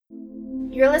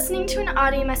You're listening to an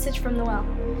audio message from The Well,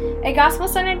 a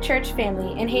gospel-centered church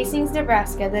family in Hastings,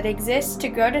 Nebraska that exists to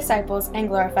grow disciples and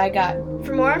glorify God.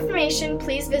 For more information,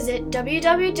 please visit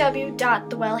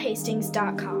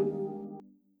www.thewellhastings.com.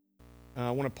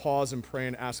 I want to pause and pray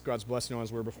and ask God's blessing on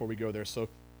His word before we go there. So,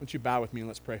 won't you bow with me and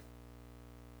let's pray.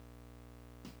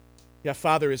 Yeah,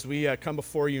 Father, as we come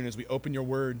before you and as we open your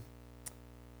word,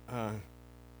 Father,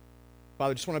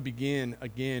 I just want to begin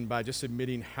again by just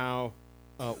admitting how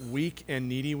weak and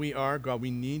needy we are. God,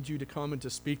 we need you to come and to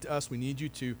speak to us. We need you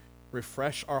to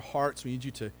refresh our hearts. We need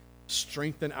you to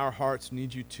strengthen our hearts. We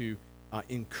need you to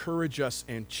encourage us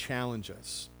and challenge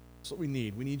us. That's what we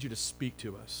need. We need you to speak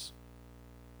to us.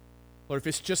 Lord, if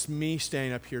it's just me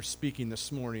standing up here speaking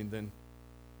this morning, then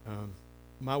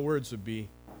my words would be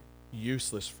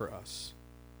useless for us.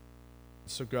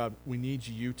 So God, we need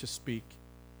you to speak.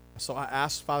 So I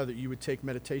ask, Father, that you would take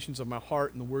meditations of my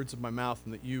heart and the words of my mouth,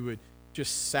 and that you would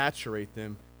just saturate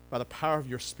them by the power of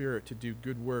your Spirit to do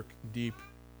good work deep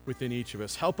within each of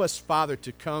us. Help us, Father,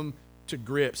 to come to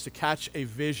grips, to catch a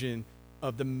vision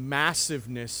of the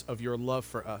massiveness of your love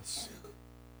for us.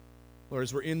 Lord,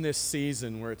 as we're in this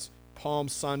season where it's Palm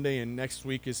Sunday and next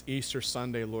week is Easter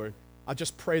Sunday, Lord, I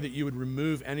just pray that you would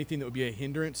remove anything that would be a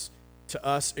hindrance to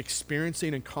us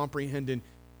experiencing and comprehending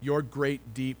your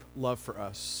great, deep love for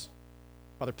us.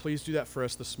 Father, please do that for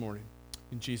us this morning.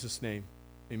 In Jesus' name,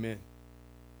 amen.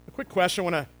 A quick question. I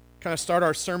want to kind of start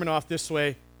our sermon off this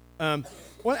way. I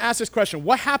want to ask this question.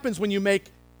 What happens when you make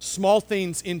small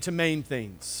things into main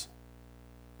things?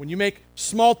 When you make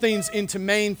small things into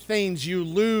main things, you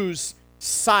lose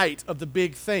sight of the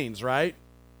big things, right?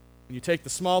 When you take the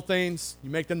small things,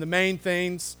 you make them the main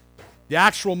things, the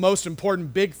actual most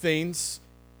important big things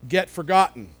get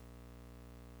forgotten.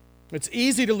 It's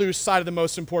easy to lose sight of the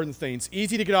most important things,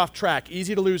 easy to get off track,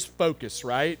 easy to lose focus,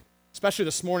 right? Especially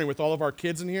this morning with all of our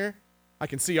kids in here. I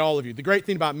can see all of you. The great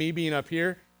thing about me being up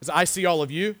here is I see all of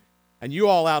you, and you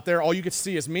all out there, all you can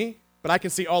see is me, but I can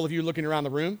see all of you looking around the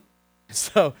room.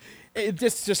 So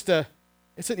it's an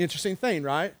interesting thing,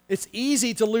 right? It's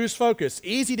easy to lose focus,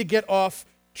 easy to get off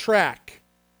track.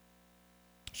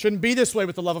 Shouldn't be this way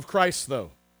with the love of Christ,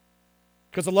 though,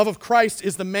 because the love of Christ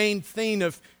is the main thing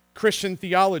of Christian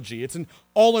theology. It's an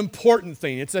all-important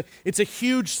thing. It's a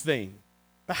huge thing.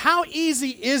 But how easy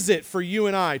is it for you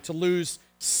and I to lose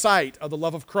sight of the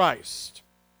love of Christ?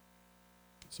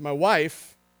 So my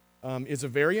wife is a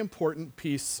very important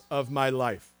piece of my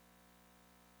life.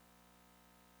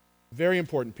 Very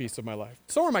important piece of my life.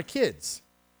 So are my kids.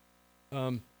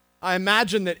 I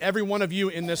imagine that every one of you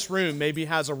in this room maybe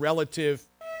has a relative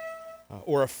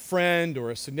or a friend or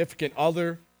a significant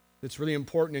other that's really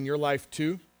important in your life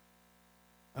too.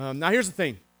 Now here's the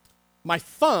thing. My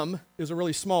thumb is a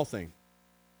really small thing.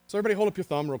 So everybody hold up your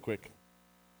thumb real quick.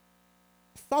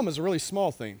 Thumb is a really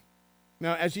small thing.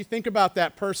 Now as you think about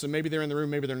that person, maybe they're in the room,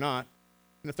 maybe they're not.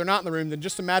 And if they're not in the room, then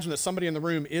just imagine that somebody in the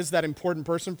room is that important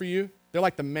person for you. They're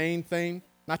like the main thing,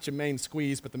 not your main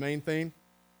squeeze, but the main thing.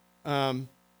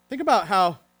 Think about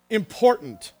how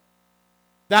important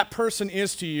that person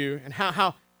is to you and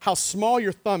how small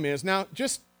your thumb is. Now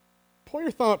just pull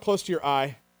your thumb up close to your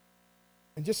eye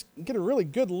and just get a really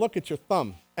good look at your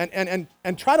thumb. And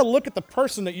try to look at the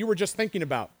person that you were just thinking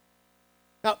about.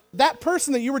 Now, that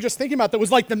person that you were just thinking about that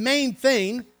was like the main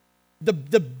thing, the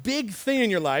big thing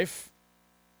in your life,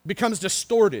 becomes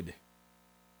distorted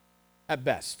at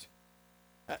best.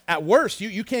 At worst,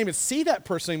 you can't even see that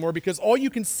person anymore because all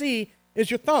you can see is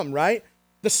your thumb, right?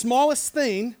 The smallest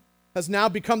thing has now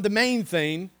become the main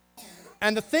thing,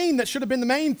 and the thing that should have been the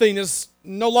main thing is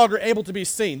no longer able to be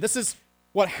seen. This is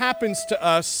what happens to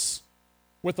us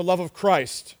with the love of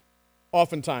Christ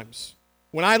oftentimes.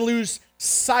 When I lose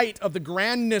sight of the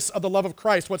grandness of the love of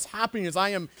Christ, what's happening is I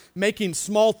am making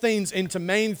small things into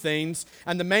main things,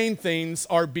 and the main things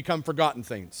are become forgotten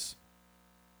things.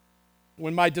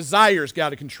 When my desires get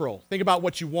out of control, think about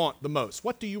what you want the most.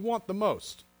 What do you want the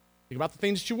most? Think about the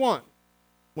things that you want.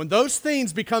 When those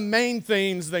things become main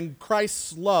things, then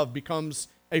Christ's love becomes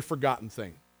a forgotten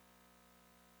thing.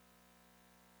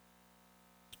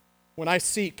 When I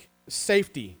seek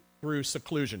safety through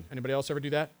seclusion. Anybody else ever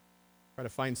do that? Try to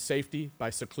find safety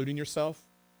by secluding yourself?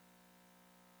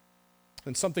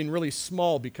 And something really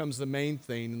small becomes the main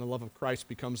thing, and the love of Christ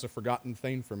becomes a forgotten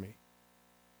thing for me.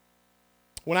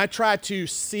 When I try to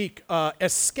seek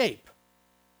escape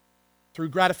through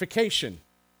gratification,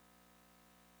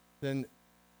 then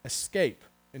escape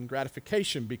and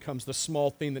gratification becomes the small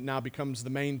thing that now becomes the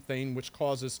main thing, which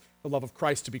causes the love of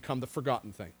Christ to become the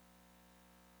forgotten thing.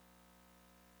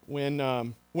 When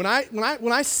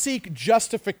I seek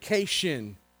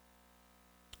justification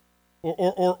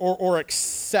or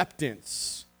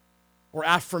acceptance or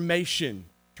affirmation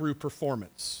through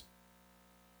performance,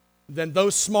 then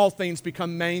those small things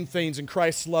become main things, and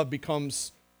Christ's love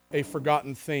becomes a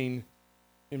forgotten thing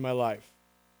in my life.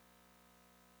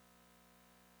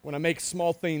 When I make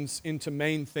small things into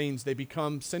main things, they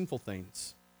become sinful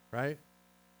things, right?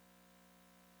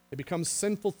 They become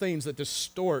sinful things that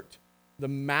distort the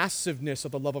massiveness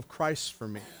of the love of Christ for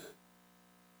me.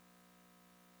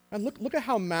 And look at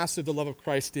how massive the love of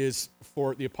Christ is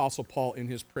for the Apostle Paul in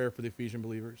his prayer for the Ephesian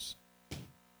believers.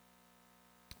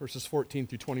 Verses 14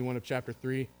 through 21 of chapter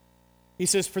 3. He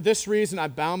says, "For this reason I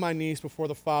bow my knees before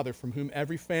the Father, from whom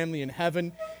every family in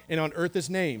heaven and on earth is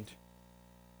named,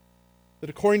 that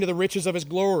according to the riches of his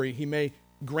glory he may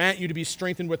grant you to be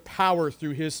strengthened with power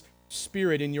through his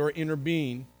Spirit in your inner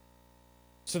being,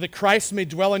 so that Christ may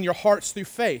dwell in your hearts through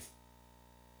faith,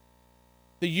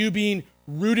 that you, being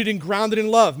rooted and grounded in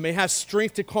love, may have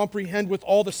strength to comprehend with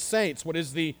all the saints what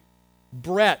is the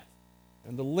breadth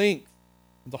and the length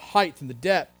and the height and the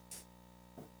depth,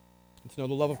 and to know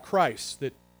the love of Christ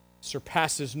that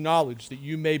surpasses knowledge, that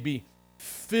you may be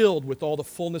filled with all the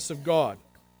fullness of God.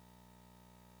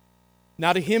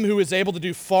 Now to him who is able to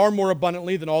do far more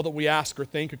abundantly than all that we ask or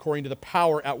think, according to the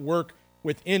power at work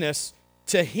within us,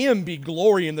 to him be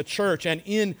glory in the church and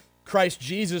in Christ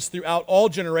Jesus throughout all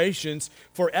generations,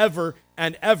 forever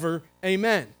and ever.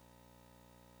 Amen."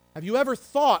 Have you ever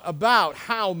thought about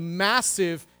how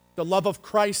massive the love of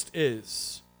Christ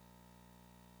is?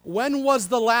 When was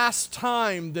the last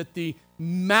time that the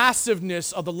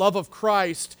massiveness of the love of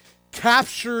Christ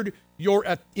captured your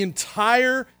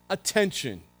entire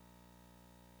attention,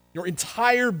 your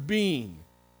entire being,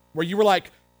 where you were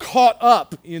like caught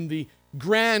up in the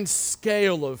grand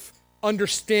scale of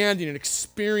understanding and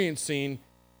experiencing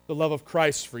the love of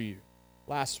Christ for you?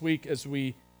 Last week, as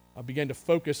we began to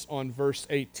focus on verse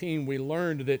 18, we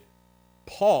learned that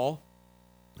Paul,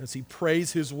 as he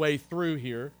prays his way through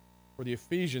here for the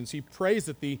Ephesians, he prays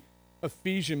that the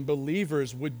Ephesian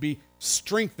believers would be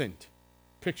strengthened.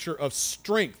 Picture of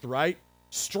strength, right?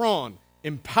 Strong,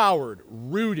 empowered,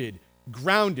 rooted,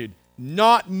 grounded,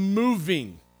 not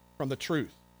moving from the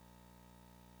truth.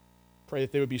 Pray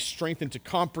that they would be strengthened to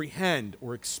comprehend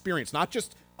or experience, not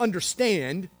just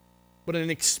understand, but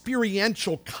an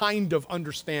experiential kind of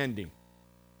understanding.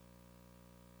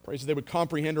 Pray that they would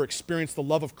comprehend or experience the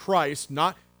love of Christ,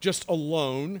 not just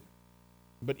alone,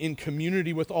 but in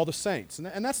community with all the saints.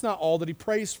 And that's not all that he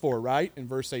prays for, right? In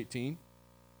verse 18.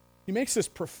 He makes this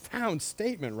profound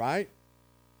statement, right?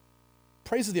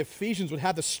 Prays that the Ephesians would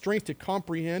have the strength to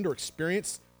comprehend or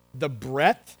experience the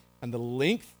breadth and the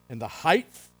length and the height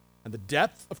and the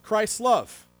depth of Christ's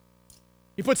love.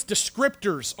 He puts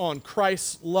descriptors on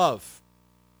Christ's love.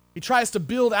 He tries to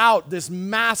build out this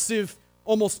massive,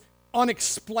 almost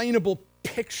unexplainable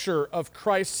picture of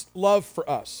Christ's love for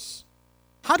us.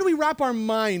 How do we wrap our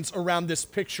minds around this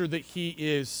picture that he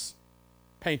is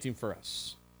painting for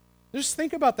us? Just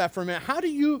think about that for a minute. How do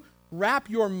you wrap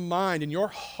your mind and your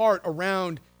heart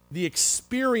around the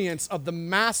experience of the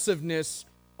massiveness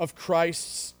of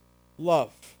Christ's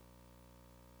love?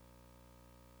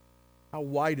 How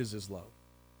wide is his love?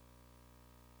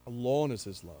 How long is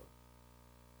his love?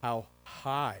 How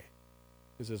high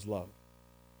is his love?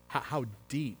 How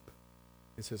deep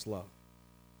is his love?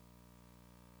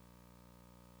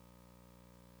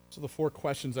 So the four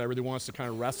questions I really want us to kind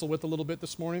of wrestle with a little bit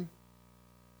this morning.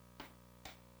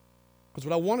 Because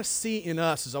what I want to see in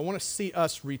us is I want to see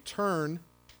us return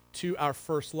to our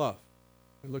first love.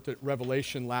 We looked at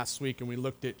Revelation last week, and we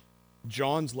looked at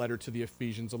John's letter to the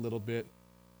Ephesians a little bit.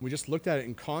 We just looked at it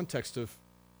in context of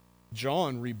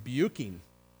John rebuking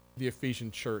the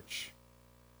Ephesian church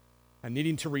and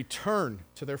needing to return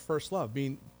to their first love,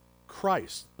 being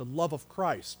Christ, the love of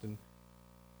Christ. And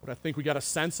what I think we got a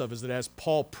sense of is that as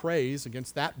Paul prays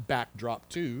against that backdrop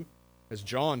too, as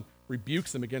John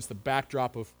rebukes them against the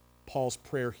backdrop of Paul's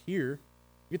prayer here,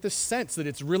 you get the sense that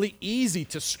it's really easy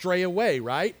to stray away,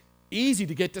 right? Easy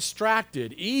to get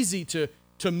distracted, easy to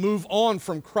move on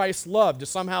from Christ's love, to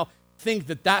somehow think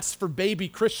that that's for baby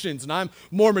Christians and I'm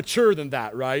more mature than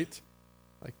that, right?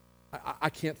 Like, I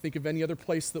can't think of any other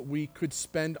place that we could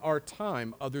spend our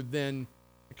time other than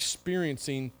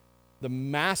experiencing the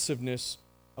massiveness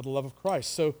of the love of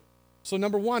Christ. So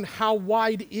number one, how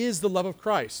wide is the love of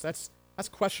Christ? That's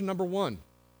question number one.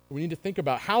 We need to think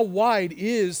about how wide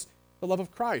is the love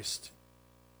of Christ.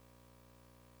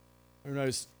 I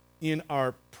was in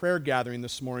our prayer gathering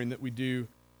this morning that we do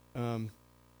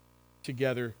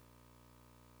together.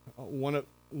 One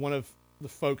of the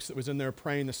folks that was in there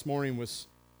praying this morning was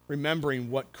remembering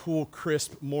what cool,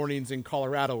 crisp mornings in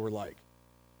Colorado were like.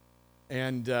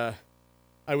 And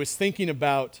I was thinking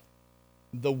about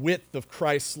the width of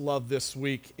Christ's love this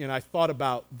week, and I thought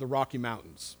about the Rocky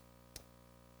Mountains.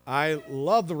 I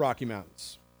love the Rocky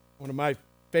Mountains. One of my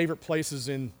favorite places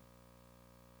in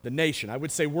the nation. I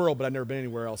would say world, but I've never been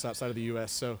anywhere else outside of the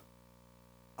U.S., so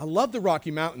I love the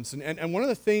Rocky Mountains. And one of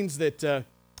the things that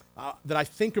I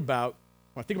think about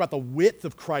when I think about the width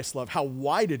of Christ's love, how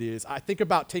wide it is, I think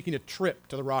about taking a trip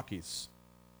to the Rockies.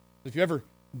 If you've ever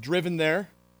driven there,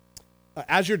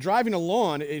 as you're driving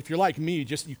along, if you're like me,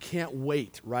 you can't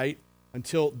wait, right,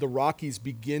 until the Rockies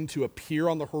begin to appear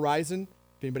on the horizon.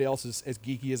 If anybody else is as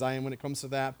geeky as I am when it comes to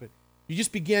that, but you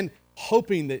just begin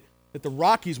hoping that the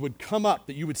Rockies would come up,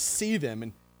 that you would see them,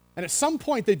 and at some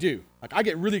point they do. Like, I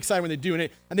get really excited when they do, and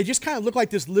they just kind of look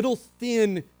like this little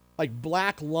thin, like,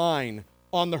 black line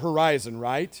on the horizon,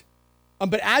 right?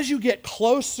 But as you get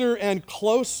closer and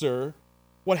closer,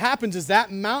 what happens is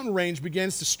that mountain range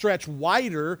begins to stretch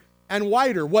wider and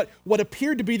wider. What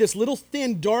appeared to be this little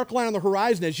thin dark line on the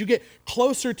horizon, as you get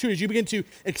closer to it, as you begin to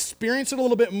experience it a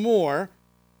little bit more,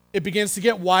 it begins to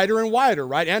get wider and wider,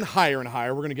 right? And higher.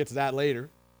 We're going to get to that later.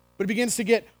 But it begins to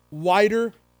get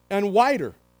wider and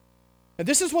wider. And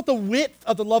this is what the width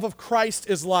of the love of Christ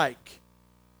is like.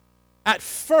 At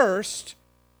first,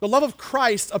 the love of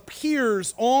Christ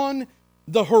appears on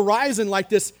the horizon like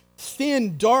this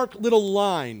thin, dark little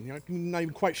line. I'm not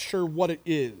even quite sure what it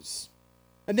is.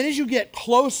 And then as you get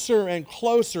closer and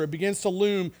closer, it begins to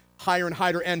loom higher and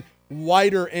higher and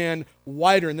wider.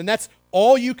 And then that's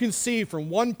all you can see from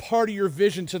one part of your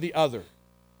vision to the other.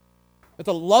 That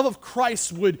the love of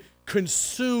Christ would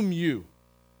consume you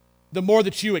the more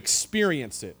that you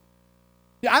experience it.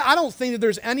 I don't think that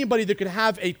there's anybody that could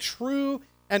have a true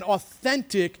and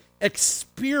authentic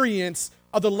experience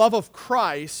of the love of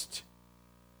Christ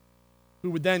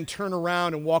who would then turn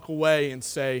around and walk away and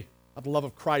say, the love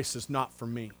of Christ is not for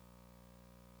me.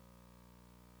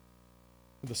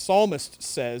 The psalmist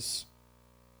says,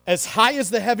 as high as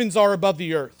the heavens are above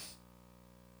the earth,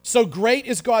 so great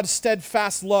is God's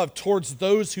steadfast love towards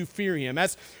those who fear him.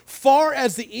 As far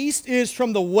as the east is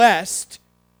from the west,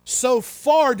 so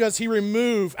far does he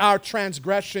remove our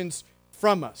transgressions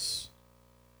from us.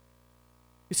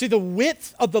 You see, the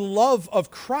width of the love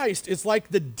of Christ is like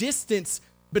the distance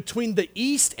between the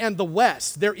east and the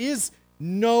west. There is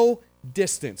no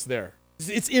distance there.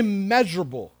 It's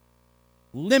immeasurable,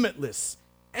 limitless,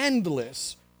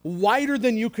 endless, wider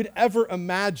than you could ever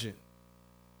imagine.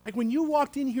 Like when you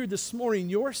walked in here this morning,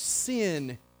 your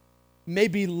sin may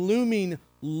be looming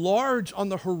large on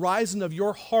the horizon of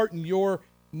your heart and your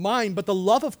mind, but the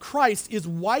love of Christ is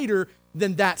wider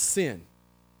than that sin.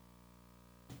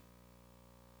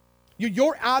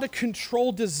 Your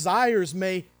out-of-control desires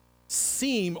may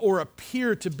seem or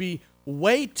appear to be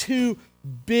way too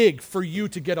big for you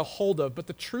to get a hold of, but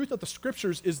the truth of the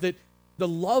Scriptures is that the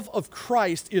love of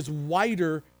Christ is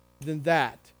wider than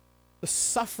that. The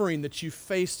suffering that you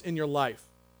faced in your life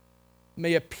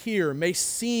may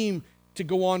seem to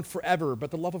go on forever, but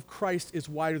the love of Christ is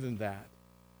wider than that.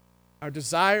 Our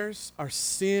desires, our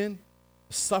sin,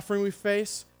 the suffering we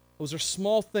face, those are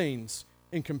small things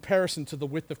in comparison to the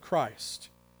width of Christ.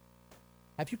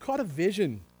 Have you caught a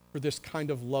vision for this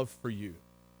kind of love for you?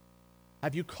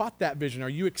 Have you caught that vision? Are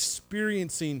you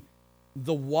experiencing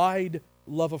the wide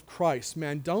love of Christ?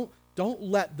 Man, don't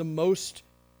let the most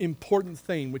important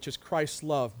thing, which is Christ's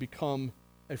love, become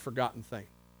a forgotten thing.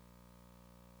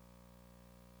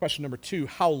 Question number 2,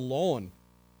 how long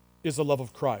is the love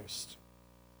of Christ?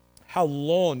 How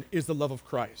long is the love of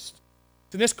Christ?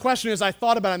 So this question, as I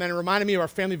thought about it, man, it reminded me of our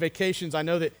family vacations. I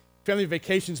know that family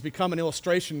vacations become an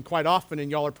illustration quite often, and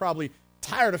y'all are probably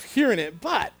tired of hearing it,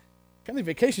 but family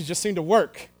vacations just seem to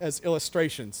work as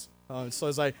illustrations. So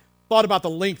as I thought about the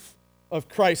length of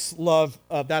Christ's love,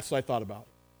 that's what I thought about.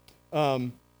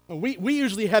 We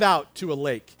usually head out to a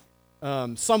lake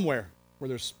somewhere where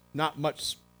there's not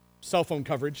much cell phone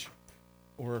coverage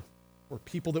or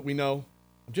people that we know,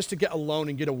 just to get alone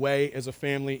and get away as a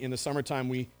family. In the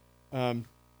summertime, and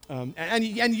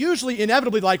usually,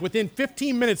 inevitably, like within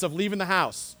 15 minutes of leaving the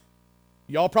house,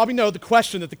 y'all probably know the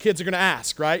question that the kids are going to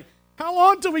ask, right? How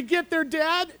long till we get there,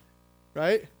 Dad?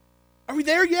 Right? Are we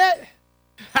there yet?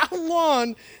 How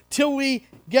long till we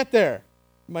get there?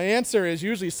 My answer is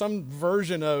usually some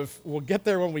version of, we'll get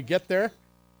there when we get there.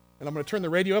 And I'm going to turn the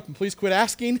radio up and please quit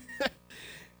asking.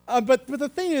 But the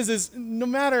thing is no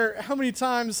matter how many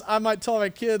times I might tell my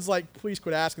kids, like, please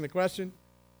quit asking the question,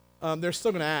 they're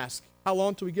still going to ask, how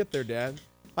long till we get there, Dad?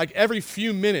 Like every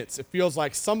few minutes, it feels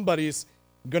like somebody's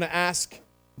going to ask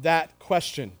that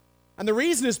question. And the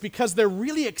reason is because they're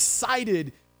really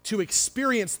excited to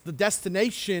experience the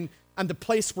destination and the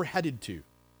place we're headed to.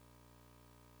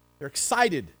 They're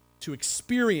excited to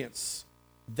experience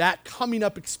that coming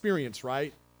up experience,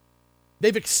 right?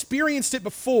 They've experienced it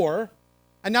before,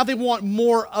 and now they want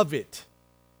more of it.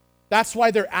 That's why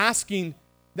they're asking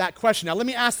that question. Now, let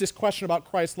me ask this question about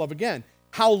Christ's love again.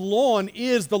 How long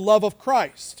is the love of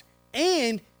Christ?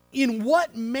 And in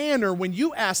what manner, when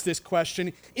you ask this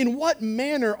question, in what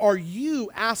manner are you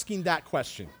asking that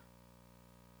question?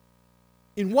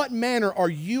 In what manner are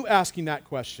you asking that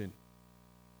question?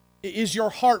 Is your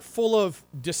heart full of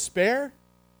despair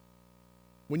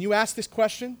when you ask this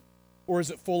question? Or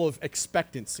is it full of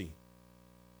expectancy?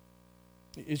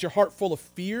 Is your heart full of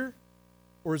fear?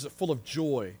 Or is it full of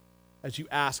joy as you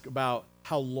ask about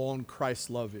how long Christ's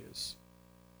love is?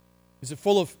 Is it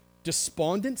full of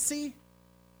despondency?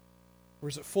 Or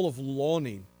is it full of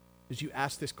longing as you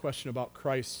ask this question about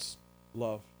Christ's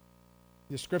love?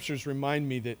 The scriptures remind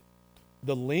me that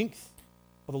the length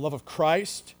of the love of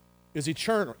Christ is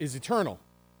eternal.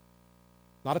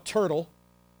 Not a turtle.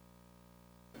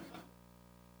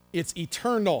 It's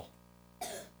eternal.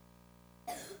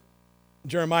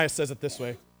 Jeremiah says it this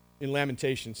way in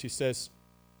Lamentations. He says,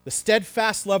 "The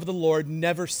steadfast love of the Lord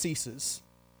never ceases.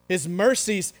 His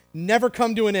mercies never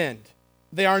come to an end.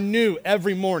 They are new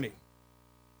every morning."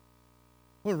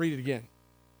 I want to read it again.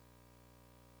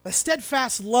 The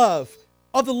steadfast love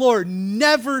of the Lord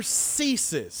never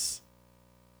ceases.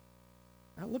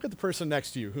 Now look at the person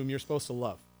next to you whom you're supposed to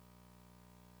love.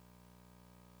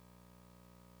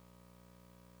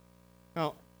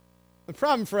 Now, the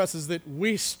problem for us is that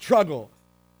we struggle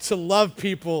to love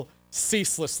people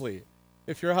ceaselessly.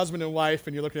 If you're a husband and wife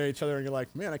and you're looking at each other and you're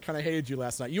like, man, I kind of hated you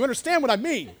last night. You understand what I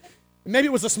mean. Maybe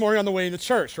it was this morning on the way into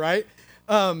church, right?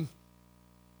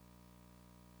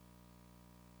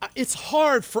 It's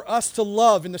hard for us to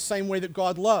love in the same way that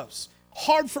God loves.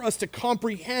 Hard for us to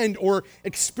comprehend or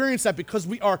experience that because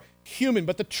we are human.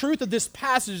 But the truth of this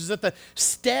passage is that the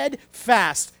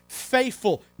steadfast,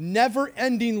 faithful,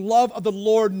 never-ending love of the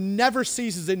Lord never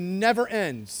ceases. It never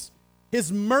ends.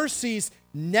 His mercies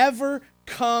never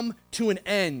come to an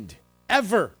end,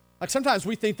 ever. Like sometimes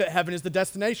we think that heaven is the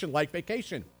destination, like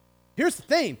vacation. Here's the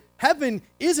thing. Heaven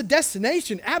is a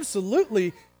destination,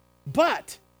 absolutely,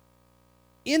 but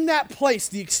in that place,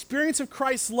 the experience of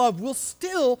Christ's love will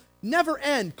still never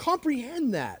end.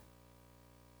 Comprehend that.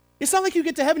 It's not like you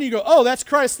get to heaven and you go, oh, that's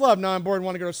Christ's love. Now I'm bored and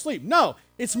want to go to sleep. No,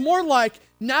 it's more like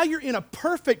now you're in a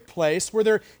perfect place where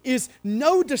there is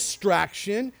no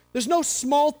distraction. There's no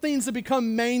small things that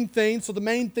become main things, so the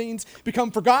main things become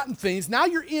forgotten things. Now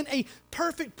you're in a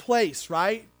perfect place,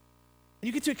 right? And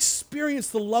you get to experience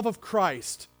the love of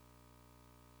Christ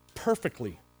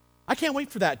perfectly. I can't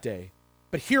wait for that day.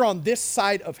 But here on this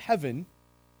side of heaven,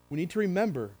 we need to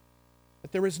remember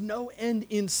that there is no end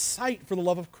in sight for the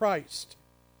love of Christ.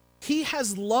 He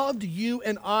has loved you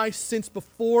and I since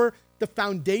before the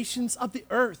foundations of the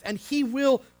earth, and He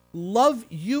will love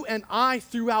you and I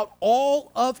throughout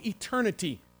all of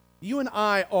eternity. You and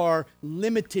I are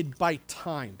limited by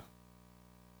time.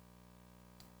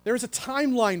 There is a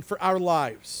timeline for our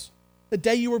lives. The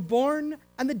day you were born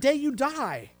and the day you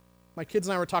die. My kids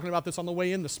and I were talking about this on the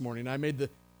way in this morning. I made the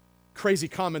crazy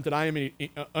comment that I am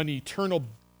an eternal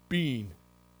being.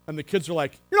 And the kids are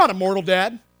like, "You're not immortal,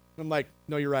 Dad." And I'm like,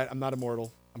 "No, you're right. I'm not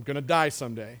immortal. I'm going to die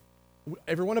someday."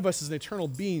 Every one of us is an eternal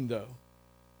being, though.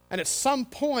 And at some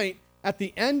point, at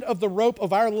the end of the rope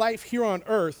of our life here on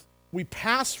earth, we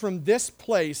pass from this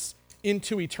place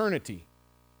into eternity.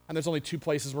 And there's only two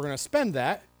places we're going to spend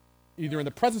that, either in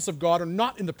the presence of God or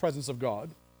not in the presence of God.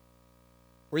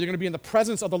 We're either going to be in the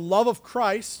presence of the love of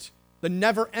Christ, the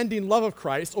never-ending love of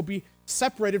Christ, or be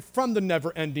separated from the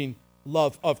never-ending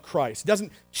love of Christ. It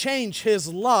doesn't change His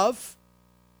love,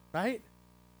 right?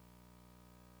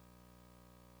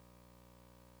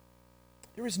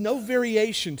 There is no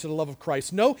variation to the love of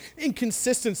Christ, no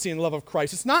inconsistency in the love of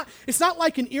Christ. It's not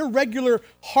like an irregular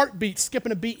heartbeat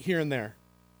skipping a beat here and there.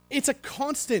 It's a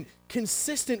constant,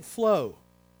 consistent flow.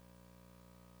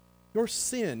 Your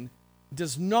sin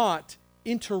does not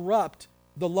interrupt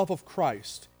the love of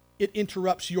Christ. It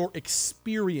interrupts your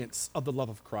experience of the love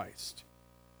of Christ.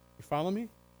 You follow me?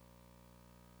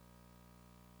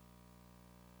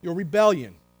 Your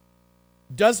rebellion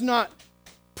does not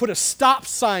put a stop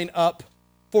sign up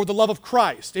for the love of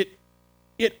Christ.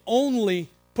 It only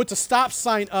puts a stop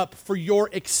sign up for your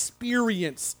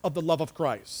experience of the love of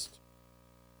Christ.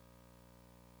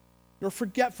 Your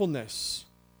forgetfulness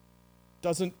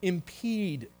doesn't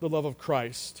impede the love of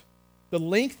Christ. The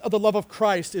length of the love of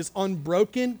Christ is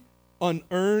unbroken,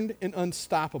 unearned, and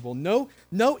unstoppable. No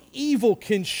evil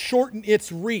can shorten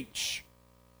its reach.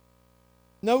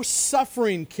 No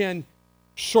suffering can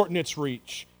shorten its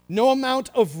reach. No amount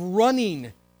of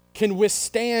running can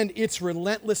withstand its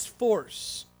relentless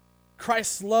force.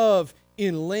 Christ's love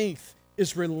in length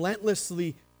is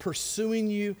relentlessly pursuing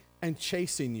you and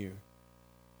chasing you.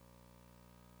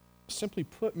 Simply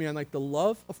put, man, like the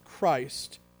love of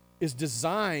Christ is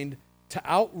designed to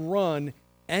outrun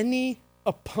any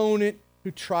opponent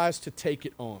who tries to take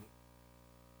it on.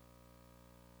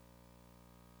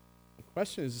 The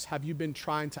question is, have you been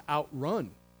trying to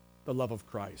outrun the love of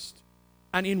Christ?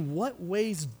 And in what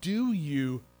ways do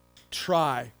you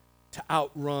try to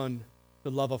outrun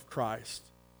the love of Christ?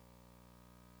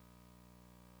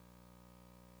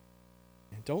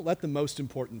 And don't let the most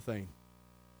important thing,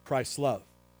 Christ's love,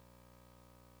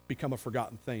 become a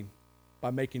forgotten thing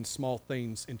by making small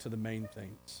things into the main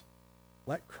things.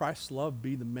 Let Christ's love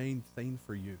be the main thing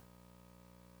for you.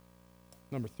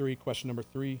 Question number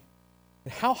three.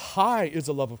 How high is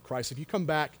the love of Christ? If you come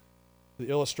back to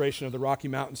the illustration of the Rocky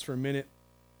Mountains for a minute,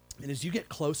 and as you get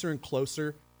closer and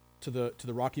closer to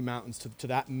the Rocky Mountains, to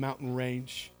that mountain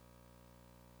range,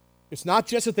 it's not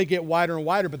just that they get wider and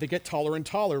wider, but they get taller and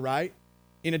taller, right?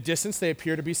 In a distance, they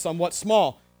appear to be somewhat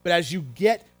small. But as you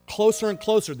get closer and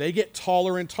closer, they get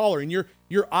taller and taller, and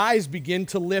your eyes begin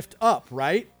to lift up,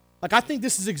 right? Like, I think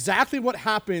this is exactly what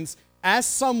happens as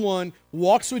someone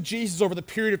walks with Jesus over the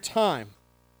period of time.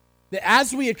 That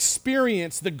as we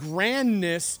experience the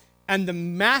grandness and the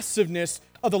massiveness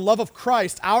of the love of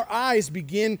Christ, our eyes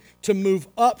begin to move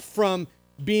up from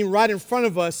being right in front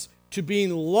of us to being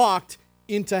locked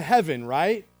into heaven,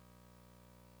 right?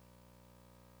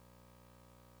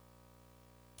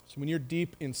 So when you're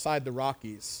deep inside the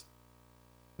Rockies,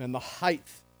 man, the height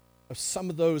of some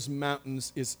of those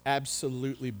mountains is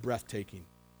absolutely breathtaking.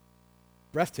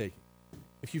 Breathtaking.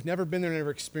 If you've never been there and never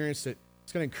experienced it,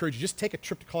 it's going to encourage you. Just take a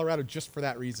trip to Colorado just for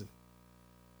that reason.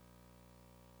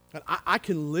 And I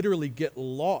can literally get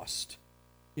lost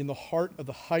in the heart of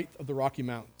the height of the Rocky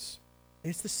Mountains. And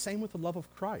it's the same with the love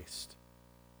of Christ.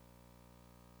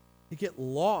 You get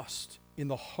lost in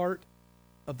the heart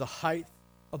of the height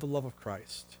of the love of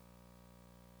Christ.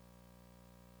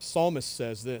 Psalmist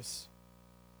says this.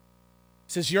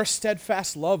 He says, your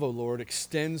steadfast love, O Lord,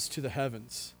 extends to the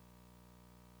heavens.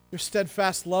 Your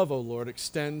steadfast love, O Lord,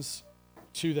 extends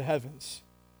to the heavens.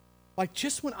 Like,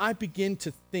 just when I begin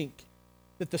to think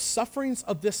that the sufferings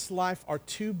of this life are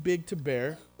too big to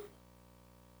bear,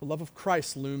 the love of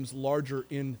Christ looms larger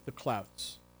in the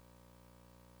clouds.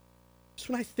 Just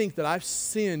when I think that I've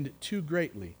sinned too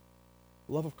greatly,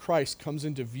 the love of Christ comes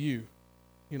into view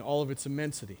in all of its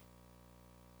immensity.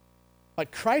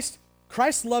 Like, Christ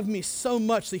loved me so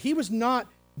much that he was not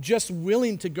just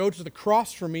willing to go to the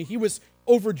cross for me. He was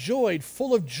overjoyed,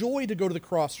 full of joy to go to the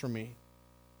cross for me.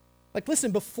 Like,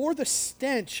 listen, before the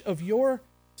stench of your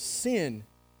sin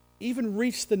even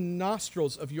reached the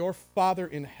nostrils of your Father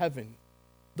in heaven,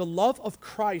 the love of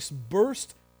Christ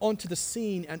burst onto the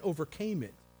scene and overcame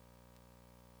it.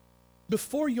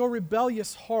 Before your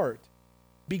rebellious heart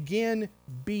began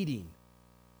beating,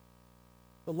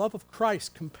 the love of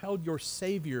Christ compelled your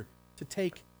Savior to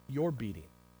take your beating.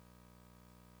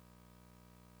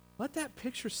 Let that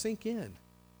picture sink in.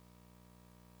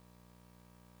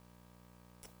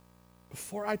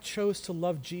 Before I chose to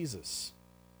love Jesus,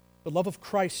 the love of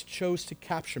Christ chose to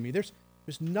capture me. There's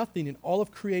nothing in all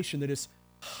of creation that is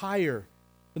higher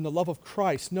than the love of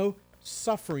Christ. No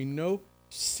suffering, no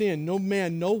sin, no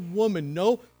man, no woman,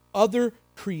 no other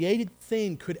created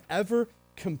thing could ever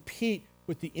compete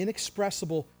with the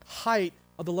inexpressible height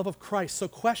of the love of Christ. So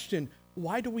question,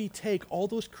 why do we take all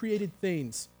those created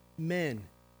things, men,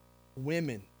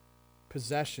 women,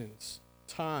 possessions,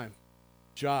 time,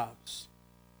 jobs,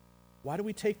 why do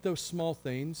we take those small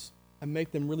things and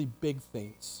make them really big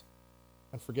things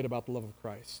and forget about the love of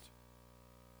Christ?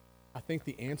 I think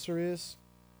the answer is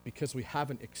because we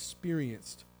haven't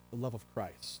experienced the love of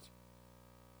Christ.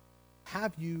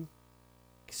 Have you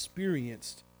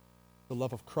experienced the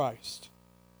love of Christ?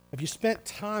 Have you spent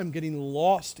time getting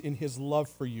lost in his love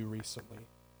for you recently?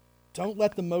 Don't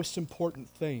let the most important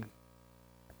thing,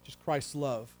 which is Christ's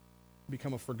love,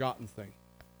 become a forgotten thing.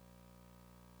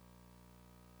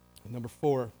 And number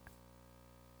fourth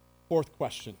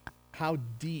question, how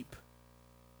deep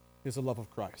is the love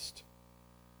of Christ?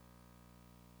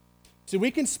 See,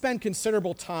 we can spend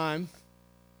considerable time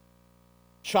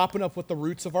chopping up what the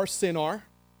roots of our sin are.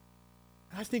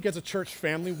 I think as a church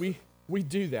family, we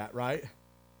do that, right?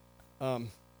 I'm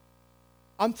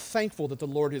thankful that the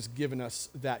Lord has given us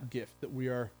that gift, that we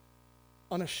are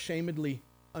unashamedly,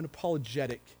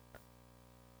 unapologetic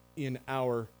in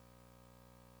our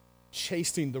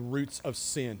chasing the roots of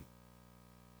sin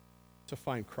to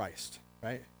find Christ,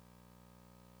 right?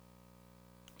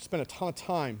 Spend a ton of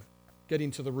time getting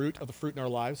to the root of the fruit in our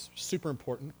lives. Super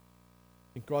important. I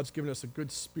think God's given us a good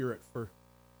spirit for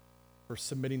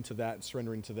submitting to that and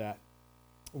surrendering to that.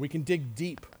 We can dig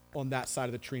deep on that side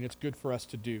of the tree, and it's good for us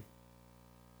to do.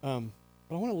 But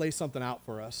I want to lay something out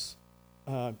for us.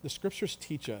 The scriptures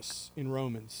teach us in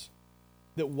Romans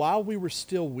that while we were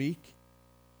still weak,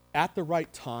 at the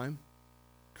right time,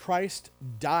 Christ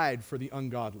died for the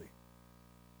ungodly.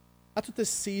 That's what this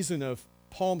season of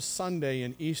Palm Sunday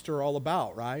and Easter are all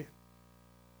about, right?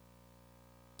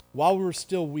 While we were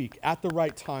still weak, at the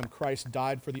right time, Christ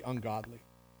died for the ungodly.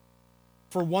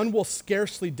 For one will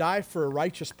scarcely die for a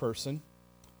righteous person,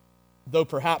 though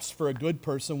perhaps for a good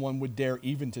person one would dare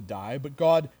even to die. But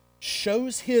God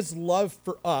shows his love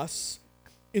for us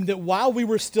in that while we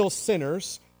were still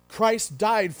sinners, Christ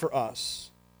died for us.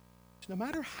 So no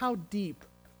matter how deep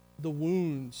the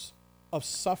wounds of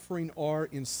suffering are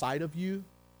inside of you,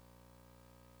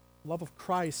 the love of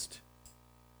Christ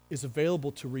is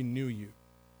available to renew you.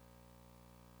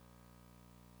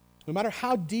 No matter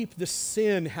how deep the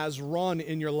sin has run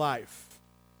in your life,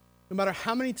 no matter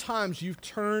how many times you've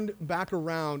turned back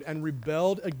around and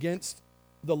rebelled against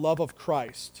the love of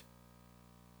Christ,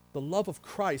 the love of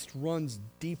Christ runs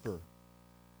deeper.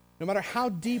 No matter how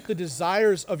deep the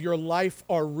desires of your life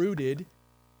are rooted,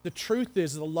 the truth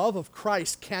is the love of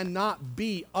Christ cannot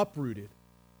be uprooted.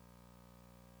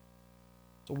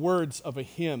 The words of a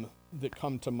hymn that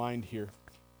come to mind here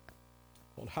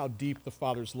called How Deep the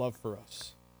Father's Love for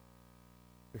Us.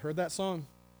 You heard that song?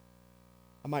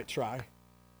 I might try.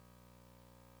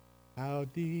 How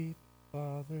deep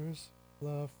Father's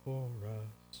love for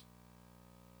us,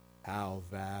 how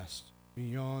vast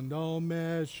beyond all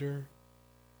measure,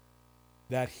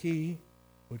 that he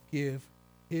would give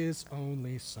his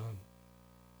only Son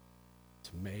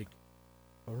to make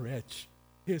a wretch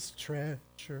his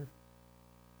treasure.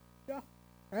 Yeah,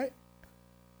 right?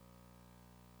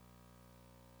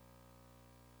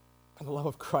 And the love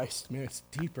of Christ, man, it's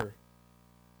deeper.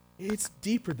 It's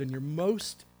deeper than your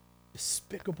most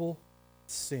despicable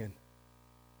sin.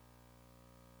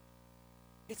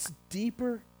 It's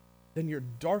deeper than your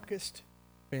darkest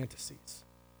fantasies.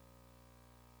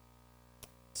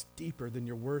 It's deeper than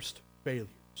your worst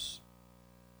failures.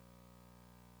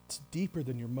 It's deeper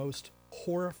than your most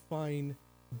horrifying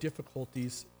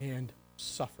difficulties and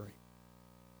suffering.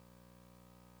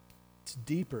 It's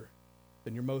deeper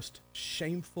than your most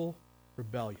shameful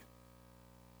rebellion.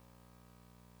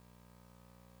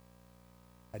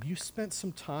 Have you spent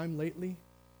some time lately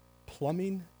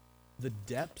plumbing the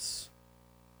depths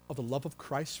of the love of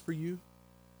Christ for you?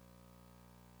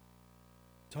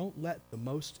 Don't let the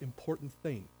most important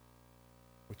thing,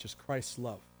 which is Christ's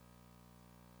love,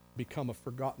 become a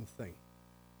forgotten thing.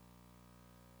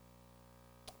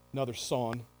 Another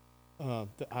song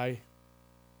that I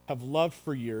have loved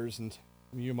for years, and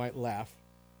you might laugh.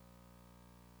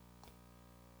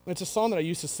 It's a song that I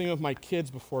used to sing with my kids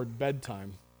before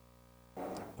bedtime.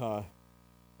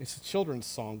 It's a children's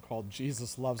song called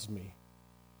Jesus Loves Me.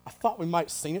 I thought we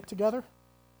might sing it together,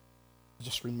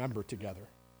 just remember together.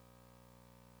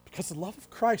 Because the love of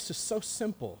Christ is so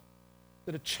simple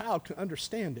that a child can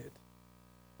understand it.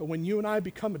 But when you and I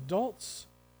become adults,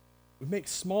 we make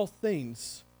small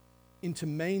things into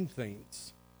main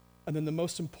things. And then the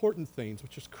most important things,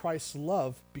 which is Christ's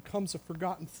love, becomes a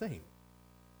forgotten thing.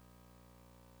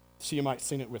 So you might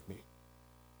sing it with me.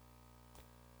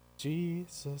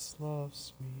 Jesus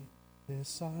loves me,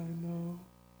 this I know,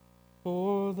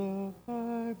 for the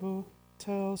Bible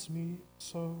tells me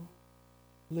so.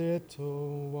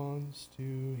 Little ones to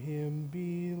him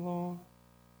belong.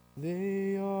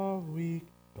 They are weak,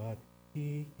 but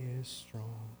he is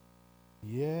strong.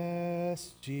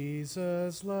 Yes,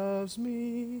 Jesus loves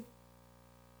me.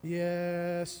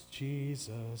 Yes,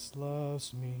 Jesus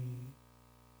loves me.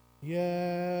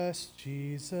 Yes,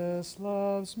 Jesus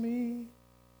loves me.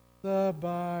 The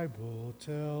Bible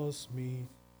tells me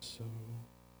so.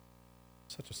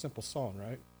 Such a simple song,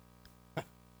 right?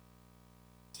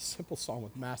 It's a simple song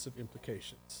with massive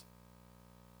implications.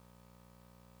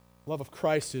 The love of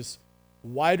Christ is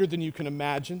wider than you can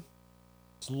imagine.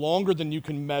 It's longer than you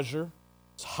can measure.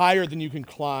 It's higher than you can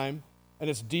climb.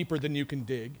 And it's deeper than you can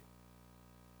dig.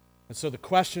 And so the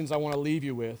questions I want to leave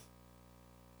you with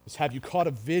is, have you caught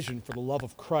a vision for the love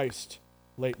of Christ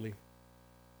lately?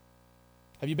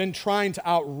 Have you been trying to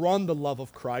outrun the love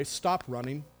of Christ? Stop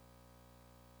running.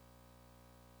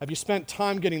 Have you spent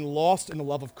time getting lost in the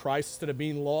love of Christ instead of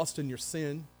being lost in your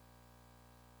sin?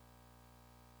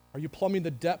 Are you plumbing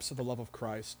the depths of the love of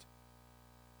Christ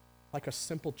like a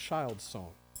simple child's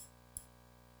song?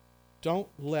 Don't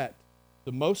let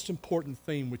the most important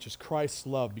thing, which is Christ's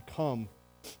love, become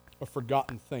a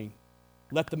forgotten thing.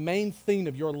 Let the main theme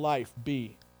of your life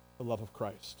be the love of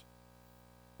Christ.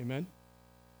 Amen?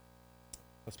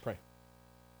 Let's pray.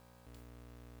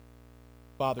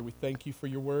 Father, we thank you for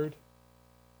your word.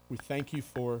 We thank you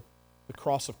for the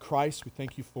cross of Christ. We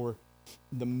thank you for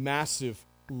the massive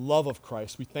love of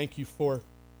Christ. We thank you for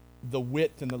the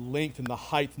width and the length and the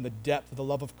height and the depth of the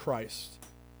love of Christ.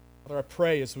 Father, I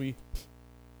pray as we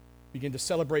begin to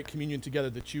celebrate communion together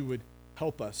that you would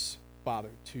help us, Father,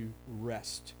 to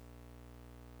rest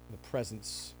in the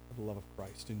presence of the love of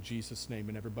Christ. In Jesus' name,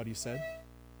 and everybody said,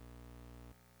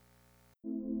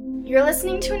 You're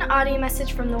listening to an audio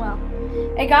message from The Well,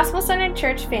 a gospel-centered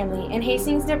church family in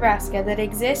Hastings, Nebraska that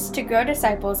exists to grow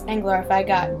disciples and glorify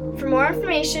God. For more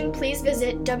information, please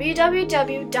visit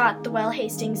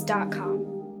www.thewellhastings.com.